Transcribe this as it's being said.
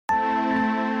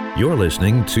You're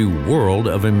listening to World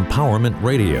of Empowerment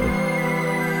Radio,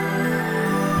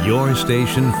 your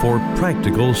station for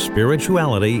practical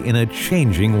spirituality in a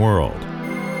changing world.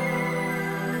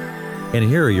 And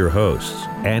here are your hosts,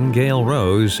 Angel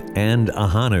Rose and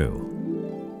Ahanu.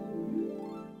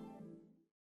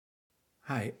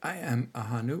 Hi, I am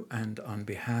Ahanu, and on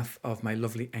behalf of my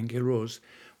lovely Angel Rose,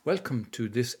 welcome to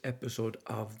this episode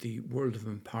of the World of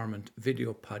Empowerment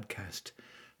video podcast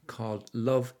called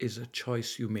Love is a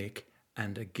Choice You Make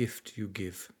and a Gift You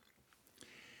Give.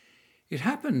 It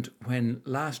happened when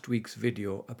last week's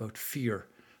video about fear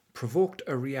provoked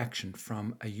a reaction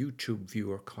from a YouTube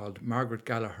viewer called Margaret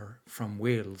Gallagher from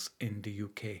Wales in the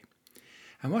UK.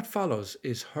 And what follows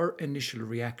is her initial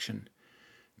reaction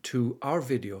to our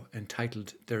video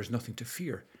entitled There's Nothing to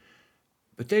Fear.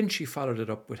 But then she followed it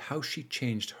up with how she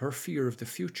changed her fear of the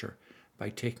future by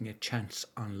taking a chance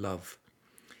on love.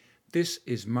 This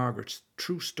is Margaret's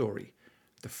true story.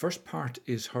 The first part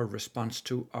is her response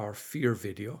to our fear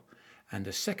video, and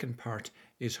the second part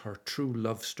is her true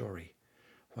love story.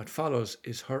 What follows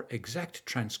is her exact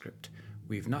transcript.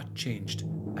 We've not changed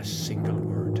a single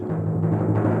word.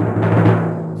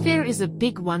 Fear is a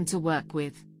big one to work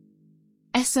with.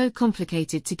 It's so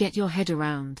complicated to get your head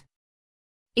around.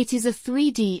 It is a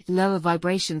 3D, lower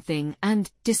vibration thing, and,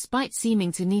 despite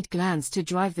seeming to need glands to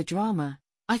drive the drama,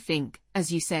 I think,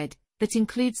 as you said, that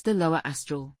includes the lower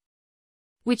astral.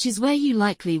 Which is where you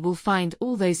likely will find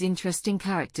all those interesting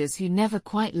characters who never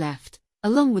quite left,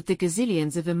 along with the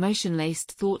gazillions of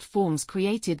emotion-laced thought forms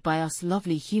created by us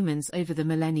lovely humans over the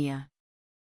millennia.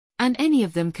 And any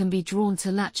of them can be drawn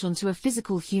to latch onto a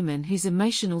physical human whose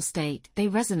emotional state they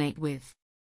resonate with.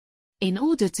 In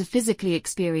order to physically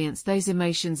experience those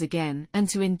emotions again and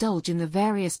to indulge in the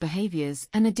various behaviors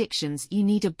and addictions, you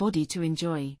need a body to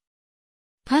enjoy.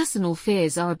 Personal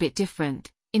fears are a bit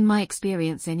different, in my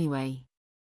experience anyway.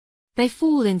 They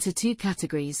fall into two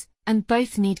categories, and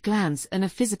both need glands and a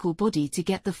physical body to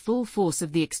get the full force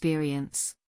of the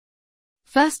experience.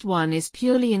 First one is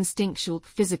purely instinctual,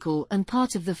 physical, and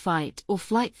part of the fight or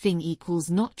flight thing, equals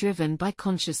not driven by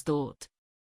conscious thought,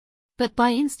 but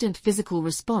by instant physical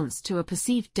response to a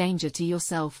perceived danger to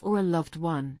yourself or a loved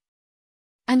one,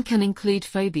 and can include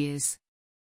phobias.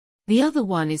 The other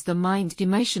one is the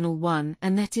mind-emotional one,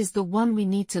 and that is the one we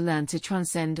need to learn to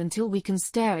transcend until we can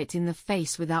stare it in the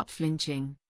face without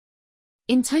flinching,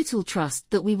 in total trust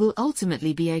that we will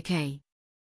ultimately be okay.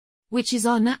 Which is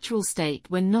our natural state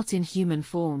when not in human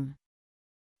form.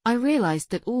 I realized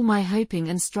that all my hoping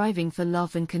and striving for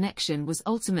love and connection was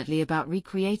ultimately about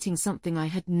recreating something I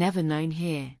had never known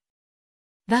here.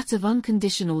 That of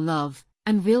unconditional love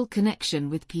and real connection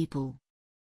with people.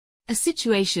 A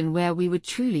situation where we would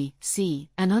truly see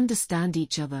and understand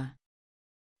each other.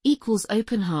 Equals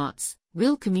open hearts,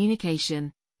 real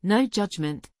communication, no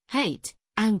judgment, hate,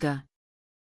 anger.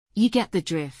 You get the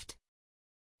drift.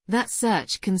 That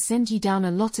search can send you down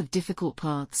a lot of difficult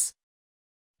paths,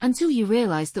 until you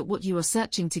realize that what you are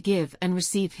searching to give and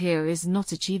receive here is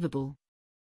not achievable.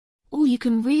 All you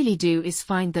can really do is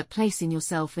find that place in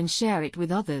yourself and share it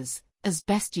with others, as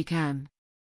best you can.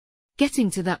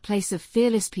 Getting to that place of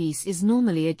fearless peace is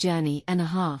normally a journey and a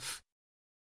half,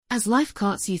 as life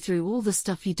carts you through all the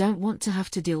stuff you don't want to have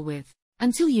to deal with,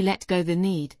 until you let go the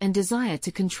need and desire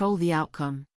to control the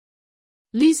outcome.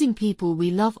 Losing people we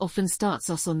love often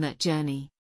starts us on that journey.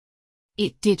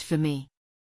 It did for me.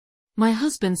 My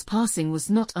husband's passing was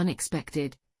not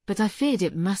unexpected, but I feared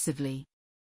it massively.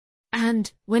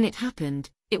 And, when it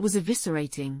happened, it was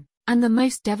eviscerating, and the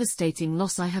most devastating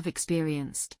loss I have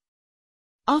experienced.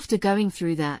 After going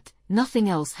through that, nothing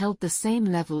else held the same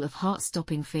level of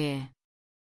heart-stopping fear.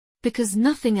 Because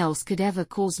nothing else could ever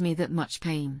cause me that much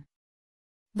pain.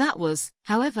 That was,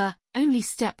 however, only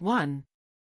step one.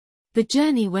 The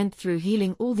journey went through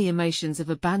healing all the emotions of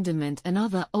abandonment and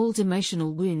other old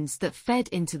emotional wounds that fed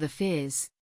into the fears.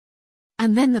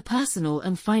 And then the personal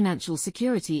and financial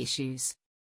security issues.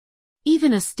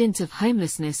 Even a stint of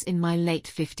homelessness in my late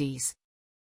 50s.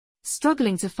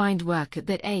 Struggling to find work at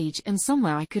that age and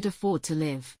somewhere I could afford to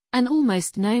live, and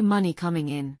almost no money coming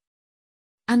in.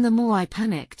 And the more I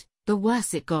panicked, the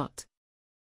worse it got.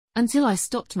 Until I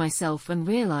stopped myself and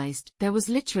realized there was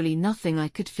literally nothing I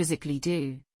could physically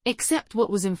do, except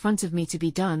what was in front of me to be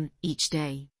done, each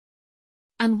day.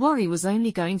 And worry was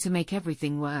only going to make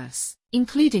everything worse,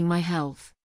 including my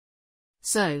health.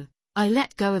 So, I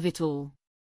let go of it all.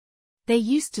 They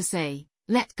used to say,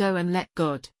 let go and let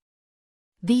God.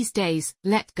 These days,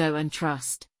 let go and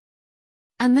trust.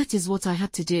 And that is what I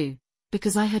had to do,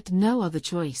 because I had no other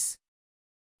choice.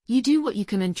 You do what you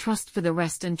can and trust for the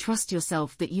rest, and trust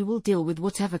yourself that you will deal with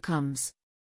whatever comes.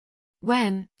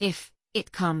 When, if,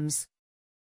 it comes.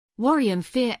 Worry and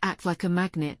fear act like a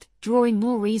magnet, drawing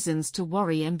more reasons to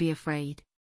worry and be afraid.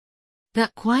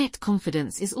 That quiet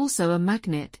confidence is also a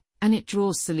magnet, and it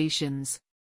draws solutions.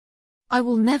 I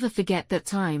will never forget that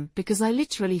time because I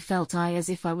literally felt as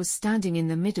if I was standing in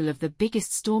the middle of the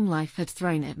biggest storm life had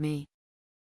thrown at me.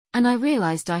 And I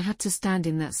realized I had to stand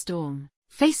in that storm,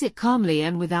 face it calmly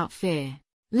and without fear,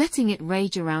 letting it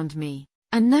rage around me,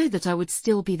 and know that I would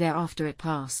still be there after it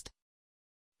passed.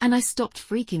 And I stopped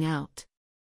freaking out.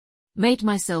 Made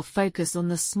myself focus on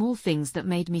the small things that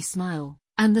made me smile,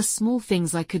 and the small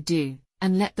things I could do,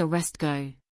 and let the rest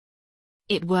go.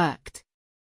 It worked.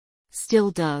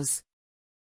 Still does.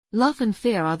 Love and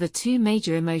fear are the two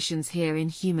major emotions here in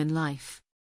human life.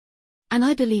 And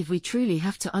I believe we truly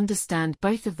have to understand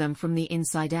both of them from the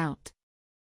inside out.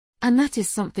 And that is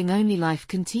something only life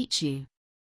can teach you,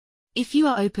 if you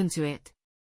are open to it.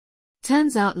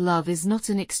 Turns out love is not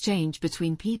an exchange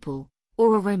between people,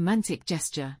 or a romantic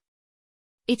gesture.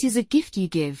 It is a gift you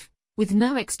give, with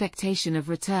no expectation of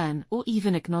return or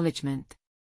even acknowledgement.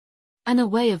 And a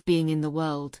way of being in the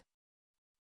world.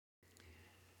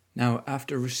 Now,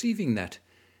 after receiving that,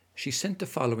 she sent the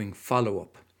following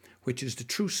follow-up, which is the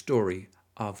true story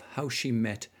of how she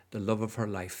met the love of her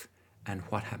life and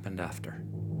what happened after.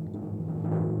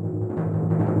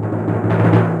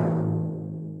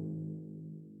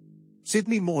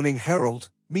 Sydney Morning Herald,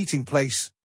 meeting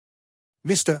place.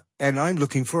 Mr. N. I'm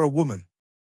looking for a woman.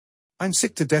 I'm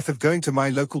sick to death of going to my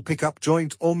local pickup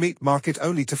joint or meat market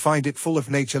only to find it full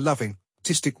of nature-loving,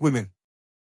 artistic women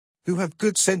who have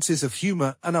good senses of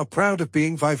humor and are proud of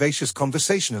being vivacious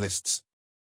conversationalists.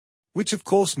 Which of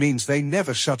course means they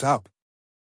never shut up.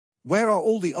 Where are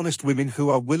all the honest women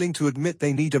who are willing to admit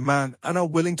they need a man and are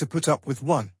willing to put up with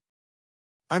one?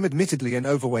 I'm admittedly an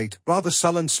overweight, rather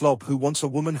sullen slob who wants a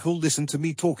woman who'll listen to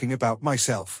me talking about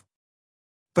myself.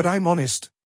 But I'm honest.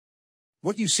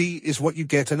 What you see is what you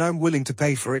get, and I'm willing to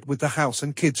pay for it with the house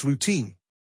and kids routine.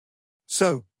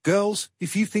 So, girls,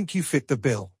 if you think you fit the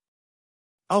bill,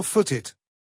 I'll foot it.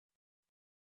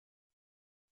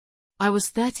 I was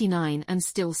 39 and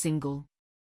still single.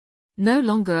 No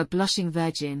longer a blushing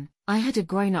virgin, I had a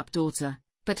grown-up daughter,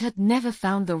 but had never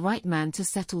found the right man to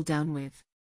settle down with.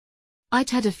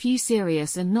 I'd had a few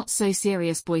serious and not so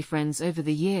serious boyfriends over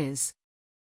the years.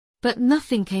 But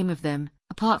nothing came of them,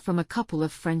 apart from a couple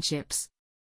of friendships.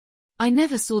 I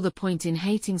never saw the point in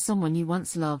hating someone you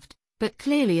once loved, but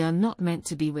clearly are not meant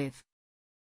to be with.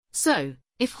 So,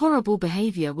 if horrible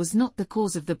behavior was not the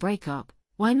cause of the breakup,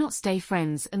 why not stay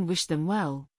friends and wish them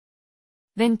well?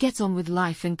 Then get on with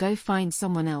life and go find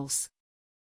someone else.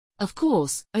 Of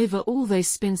course, over all those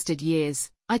spinstered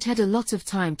years, I'd had a lot of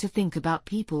time to think about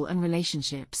people and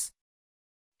relationships.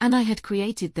 And I had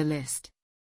created the list.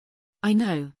 I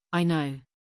know.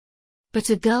 But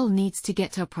a girl needs to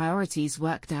get her priorities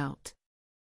worked out.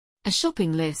 A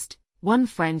shopping list, one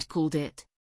friend called it.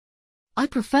 I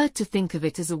preferred to think of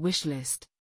it as a wish list.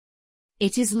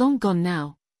 It is long gone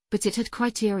now, but it had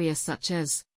criteria such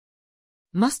as: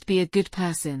 must be a good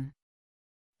person,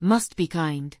 must be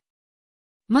kind,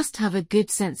 must have a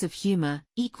good sense of humor,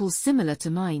 equals similar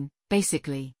to mine,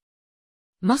 basically.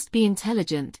 Must be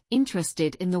intelligent,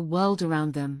 interested in the world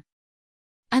around them.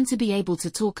 And to be able to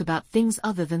talk about things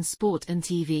other than sport and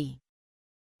TV.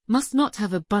 Must not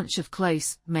have a bunch of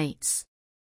close mates.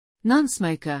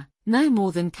 Non-smoker, no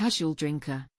more than casual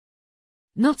drinker.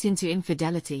 Not into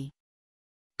infidelity.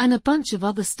 And a bunch of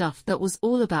other stuff that was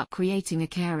all about creating a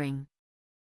caring,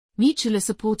 mutually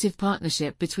supportive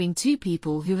partnership between two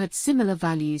people who had similar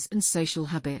values and social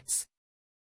habits.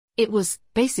 It was,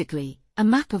 basically, a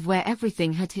map of where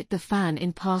everything had hit the fan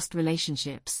in past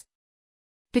relationships.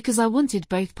 Because I wanted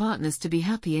both partners to be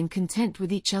happy and content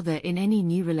with each other in any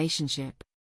new relationship.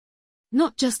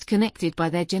 Not just connected by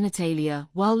their genitalia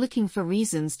while looking for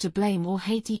reasons to blame or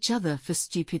hate each other for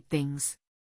stupid things.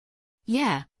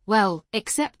 Yeah, well,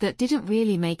 except that didn't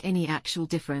really make any actual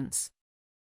difference.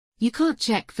 You can't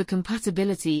check for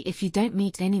compatibility if you don't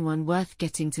meet anyone worth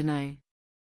getting to know.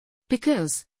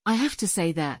 Because, I have to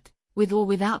say that, with or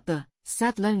without the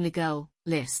sad lonely girl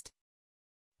list,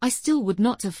 I still would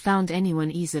not have found anyone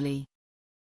easily.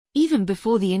 Even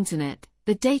before the internet,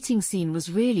 the dating scene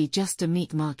was really just a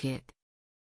meat market.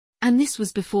 And this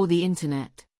was before the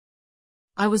internet.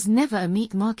 I was never a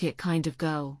meat market kind of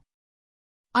girl.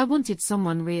 I wanted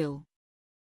someone real.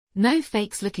 No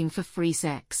fakes looking for free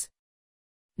sex.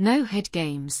 No head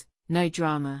games, no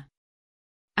drama.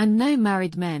 And no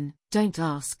married men, don't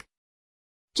ask.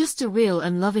 Just a real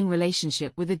and loving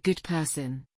relationship with a good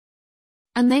person.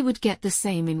 And they would get the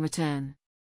same in return.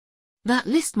 That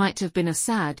list might have been a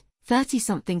sad,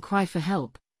 30-something cry for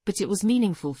help, but it was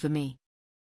meaningful for me.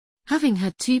 Having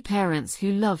had two parents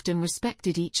who loved and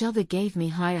respected each other gave me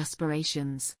high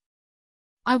aspirations.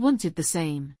 I wanted the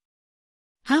same.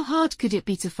 How hard could it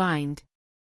be to find?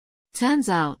 Turns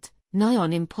out, nigh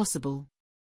on impossible.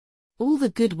 All the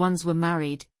good ones were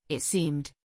married, it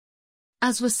seemed.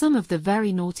 As were some of the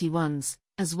very naughty ones,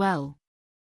 as well.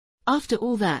 After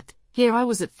all that, here I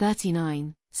was at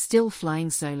 39, still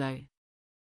flying solo.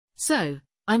 So,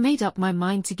 I made up my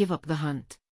mind to give up the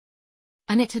hunt.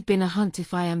 And it had been a hunt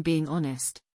if I am being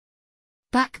honest.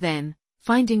 Back then,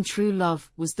 finding true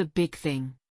love was the big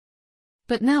thing.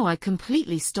 But now I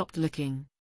completely stopped looking.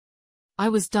 I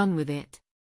was done with it.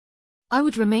 I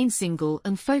would remain single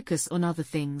and focus on other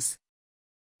things.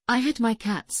 I had my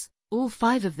cats, all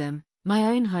 5 of them, my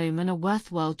own home and a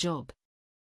worthwhile job.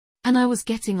 And I was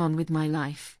getting on with my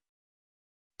life.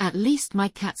 At least my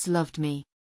cats loved me.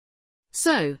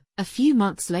 So, a few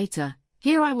months later,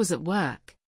 here I was at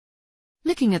work.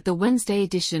 Looking at the Wednesday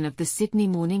edition of the Sydney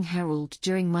Morning Herald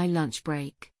during my lunch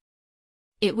break.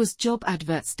 It was Job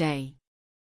Adverts Day.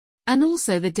 And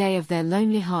also the day of their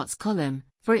Lonely Hearts column,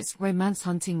 for its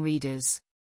romance-hunting readers.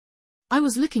 I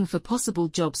was looking for possible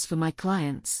jobs for my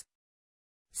clients.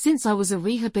 Since I was a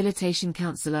rehabilitation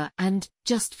counselor and,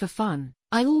 just for fun,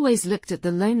 I always looked at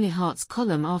the Lonely Hearts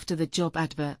column after the job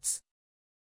adverts.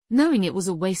 Knowing it was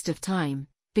a waste of time,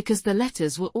 because the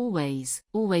letters were always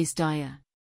dire.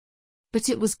 But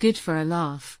it was good for a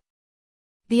laugh.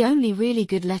 The only really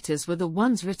good letters were the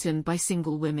ones written by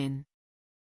single women.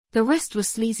 The rest were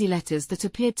sleazy letters that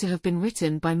appeared to have been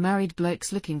written by married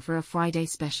blokes looking for a Friday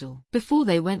special before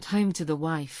they went home to the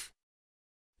wife.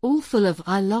 All full of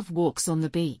 "I love walks on the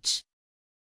beach"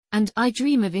 and "I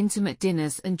dream of intimate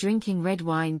dinners and drinking red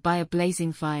wine by a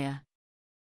blazing fire."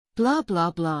 Blah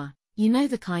blah blah, you know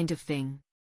the kind of thing.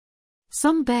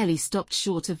 Some barely stopped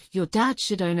short of "Your dad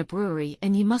should own a brewery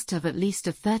and you must have at least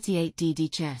a 38DD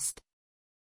chest."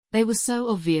 They were so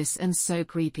obvious and so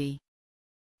creepy.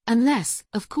 Unless,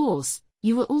 of course,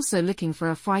 you were also looking for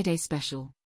a Friday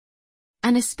special.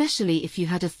 And especially if you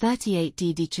had a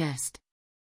 38DD chest.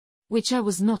 Which I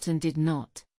was not and did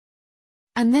not.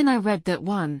 And then I read that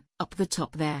one, up the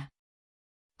top there.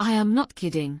 I am not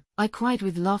kidding, I cried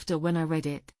with laughter when I read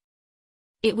it.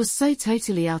 It was so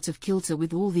totally out of kilter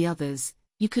with all the others,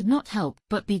 you could not help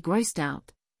but be grossed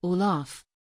out, or laugh.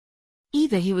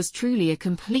 Either he was truly a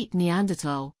complete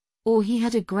Neanderthal, or he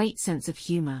had a great sense of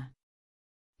humor.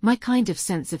 My kind of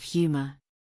sense of humor.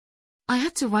 I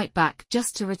had to write back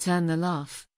just to return the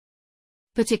laugh.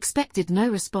 But expected no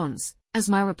response, as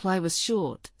my reply was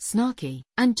short, snarky,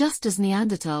 and just as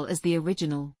Neanderthal as the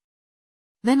original.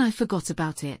 Then I forgot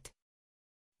about it.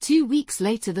 2 weeks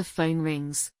later the phone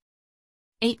rings.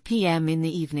 8 p.m. in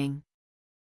the evening.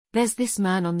 There's this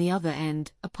man on the other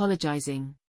end,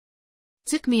 apologizing.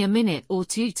 Took me a minute or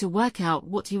two to work out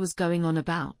what he was going on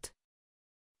about.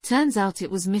 Turns out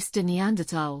it was Mr.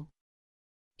 Neanderthal.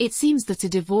 It seems that a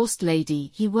divorced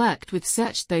lady he worked with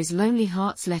searched those Lonely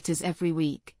Hearts letters every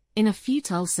week, in a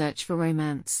futile search for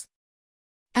romance.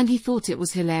 And he thought it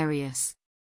was hilarious.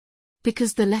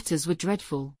 Because the letters were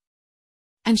dreadful.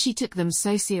 And she took them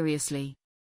so seriously.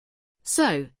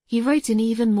 So, he wrote an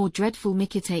even more dreadful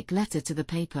Mickey-take letter to the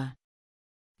paper.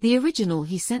 The original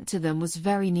he sent to them was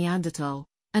very Neanderthal,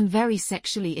 and very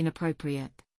sexually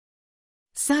inappropriate.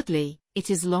 Sadly, it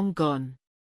is long gone.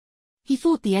 He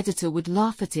thought the editor would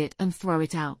laugh at it and throw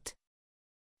it out.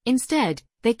 Instead,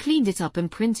 they cleaned it up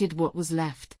and printed what was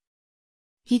left.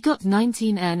 He got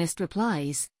 19 earnest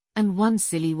replies, and 1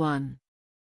 silly one.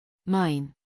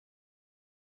 Mine.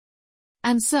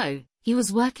 And so, he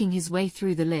was working his way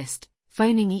through the list,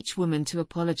 phoning each woman to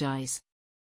apologize.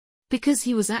 Because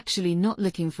he was actually not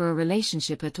looking for a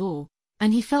relationship at all,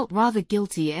 and he felt rather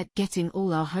guilty at getting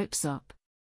all our hopes up.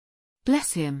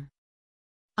 Bless him.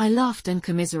 I laughed and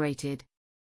commiserated.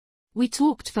 We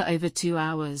talked for over 2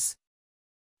 hours.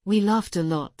 We laughed a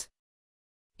lot.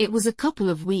 It was a couple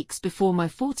of weeks before my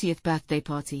 40th birthday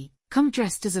party, come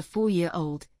dressed as a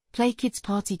 4-year-old, play kids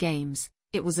party games,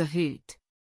 it was a hoot.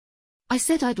 I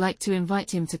said I'd like to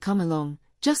invite him to come along,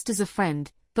 just as a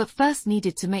friend, but first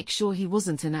needed to make sure he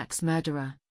wasn't an axe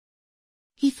murderer.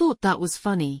 He thought that was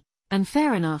funny, and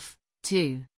fair enough,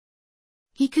 too.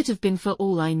 He could have been for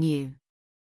all I knew.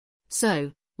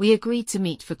 So, we agreed to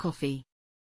meet for coffee.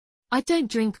 I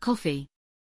don't drink coffee.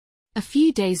 A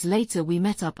few days later we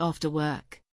met up after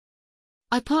work.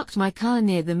 I parked my car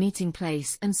near the meeting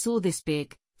place and saw this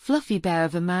big, fluffy bear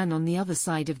of a man on the other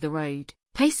side of the road,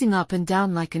 pacing up and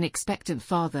down like an expectant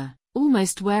father,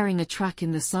 almost wearing a track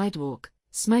in the sidewalk,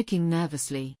 smoking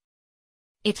nervously.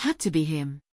 It had to be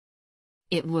him.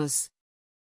 It was.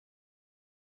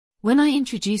 When I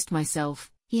introduced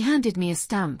myself, He handed me a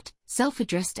stamped,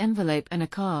 self-addressed envelope and a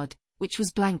card, which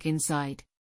was blank inside.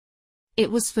 It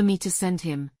was for me to send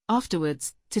him,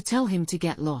 afterwards, to tell him to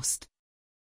get lost.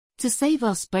 To save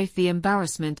us both the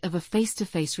embarrassment of a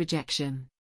face-to-face rejection.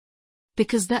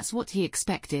 Because that's what he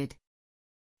expected.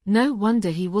 No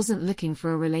wonder he wasn't looking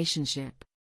for a relationship.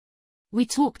 We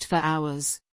talked for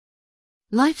hours.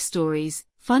 Life stories,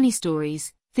 funny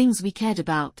stories, things we cared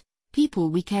about, people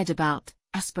we cared about,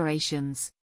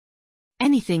 aspirations.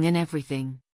 Anything and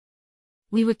everything.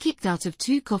 We were kicked out of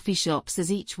 2 coffee shops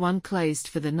as each one closed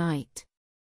for the night.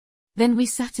 Then we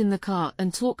sat in the car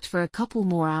and talked for a couple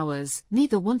more hours,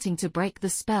 neither wanting to break the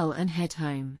spell and head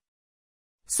home.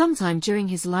 Sometime during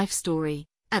his life story,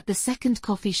 at the second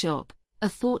coffee shop, a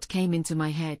thought came into my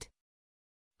head.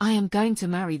 I am going to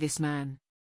marry this man.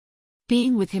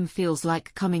 Being with him feels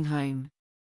like coming home.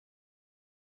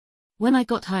 When I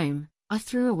got home, I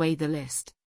threw away the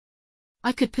list.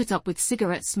 I could put up with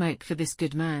cigarette smoke for this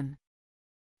good man.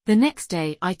 The next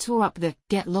day I tore up the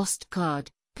 "Get Lost" card,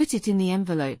 put it in the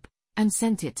envelope, and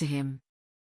sent it to him.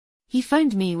 He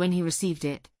phoned me when he received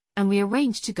it, and we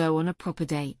arranged to go on a proper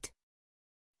date.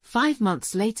 5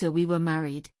 months later we were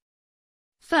married.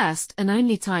 First and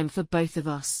only time for both of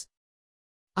us.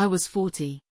 I was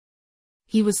 40.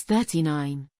 He was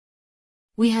 39.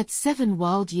 We had 7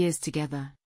 wild years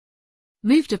together.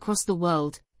 Moved across the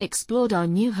world, explored our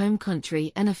new home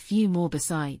country and a few more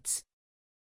besides.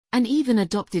 And even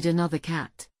adopted another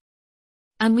cat.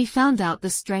 And we found out the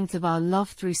strength of our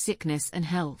love through sickness and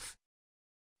health.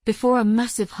 Before a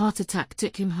massive heart attack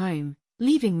took him home,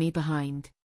 leaving me behind.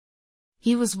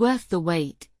 He was worth the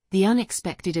wait, the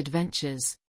unexpected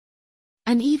adventures.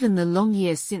 And even the long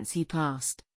years since he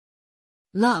passed.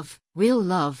 Love, real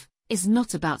love, is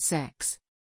not about sex.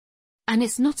 And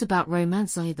it's not about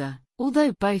romance either,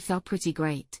 although both are pretty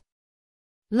great.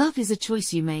 Love is a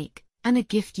choice you make, and a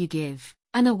gift you give,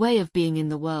 and a way of being in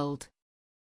the world.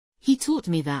 He taught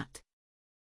me that.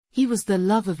 He was the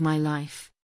love of my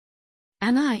life.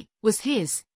 And I was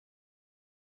his.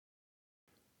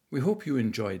 We hope you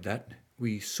enjoyed that.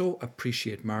 We so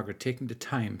appreciate Margaret taking the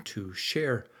time to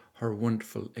share her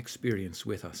wonderful experience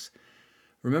with us.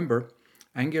 Remember,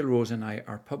 Angel Rose and I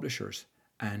are publishers,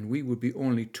 and we would be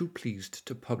only too pleased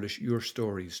to publish your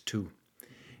stories too.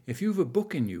 If you have a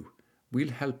book in you,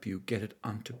 we'll help you get it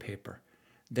onto paper.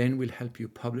 Then we'll help you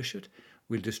publish it.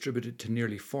 We'll distribute it to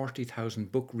nearly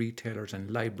 40,000 book retailers and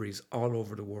libraries all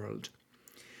over the world.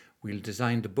 We'll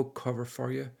design the book cover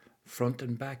for you, front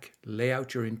and back, lay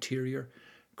out your interior,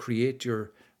 create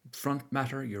your front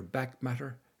matter, your back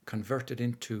matter, convert it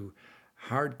into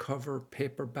hardcover,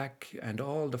 paperback, and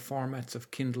all the formats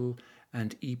of Kindle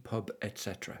and EPUB,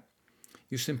 etc.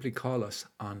 You simply call us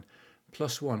on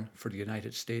 +1 for the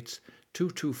United States,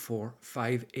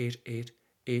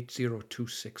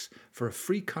 224-588-8026 for a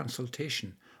free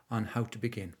consultation on how to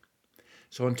begin.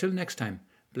 So until next time,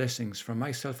 blessings from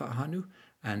myself, Ahanu,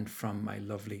 and from my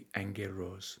lovely Angel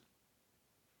Rose.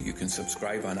 You can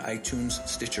subscribe on iTunes,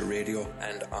 Stitcher Radio,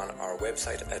 and on our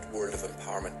website at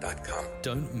worldofempowerment.com.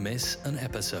 Don't miss an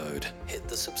episode. Hit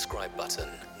the subscribe button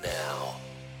now.